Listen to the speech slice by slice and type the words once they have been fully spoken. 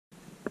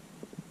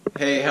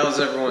Hey, how's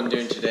everyone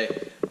doing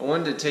today? I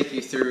wanted to take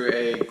you through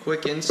a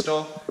quick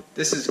install.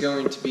 This is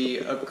going to be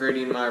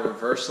upgrading my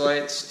reverse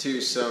lights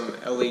to some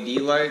LED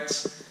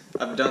lights.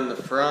 I've done the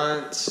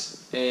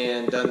fronts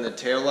and done the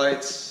tail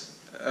lights,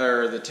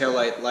 or the tail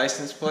light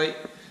license plate.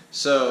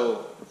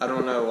 So I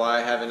don't know why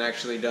I haven't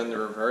actually done the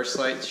reverse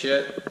lights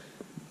yet.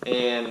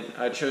 And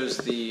I chose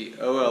the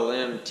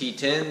OLM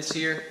T10s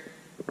here,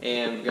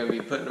 and I'm going to be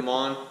putting them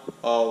on.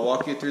 I'll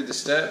walk you through the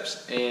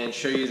steps and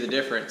show you the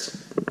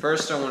difference.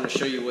 First, I want to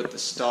show you what the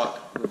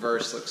stock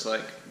reverse looks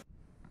like.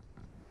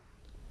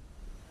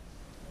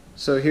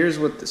 So here's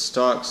what the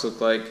stocks look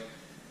like.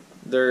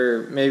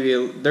 They're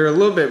a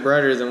little bit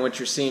brighter than what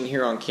you're seeing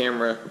here on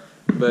camera,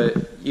 but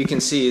you can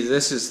see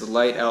this is the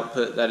light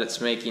output that it's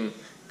making,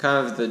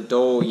 kind of the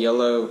dull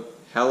yellow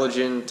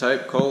halogen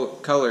type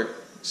color.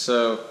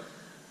 So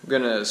I'm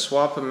going to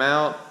swap them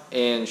out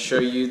and show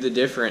you the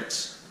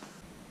difference.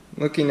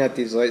 Looking at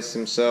these lights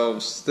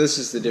themselves, this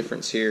is the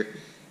difference here.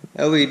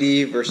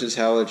 LED versus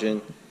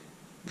halogen,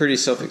 pretty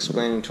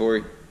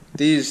self-explanatory.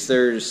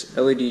 There's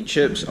LED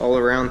chips all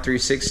around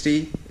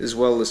 360, as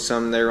well as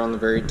some there on the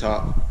very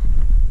top.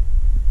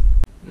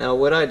 Now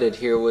what I did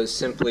here was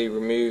simply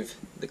remove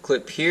the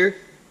clip here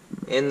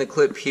and the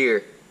clip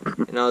here,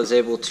 and I was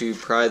able to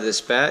pry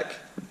this back,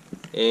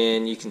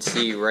 and you can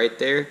see right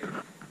there,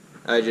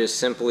 I just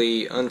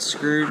simply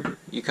unscrewed.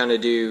 You kind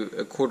of do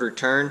a quarter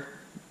turn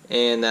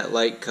and that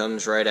light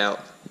comes right out.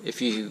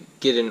 If you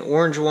get an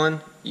orange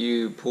one,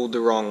 you pulled the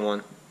wrong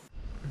one.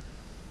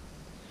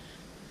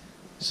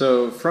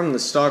 So from the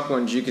stock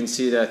ones, you can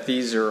see that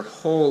these are a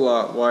whole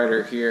lot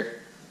wider here.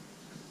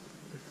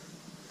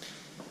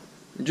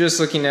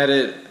 Just looking at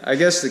it, I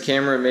guess the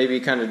camera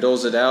maybe kind of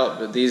dulls it out,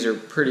 but these are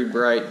pretty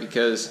bright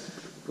because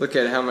look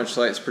at how much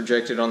light's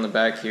projected on the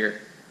back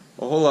here.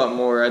 A whole lot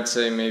more, I'd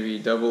say maybe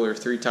double or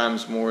 3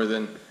 times more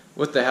than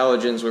what the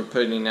halogens were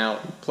putting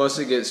out. Plus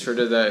it gets rid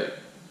of that,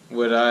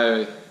 what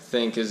I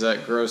think is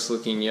that gross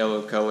looking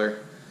yellow color.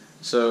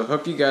 So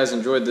hope you guys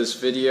enjoyed this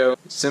video.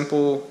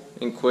 Simple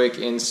and quick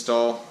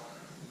install.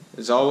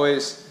 As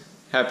always,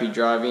 happy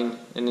driving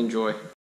and enjoy.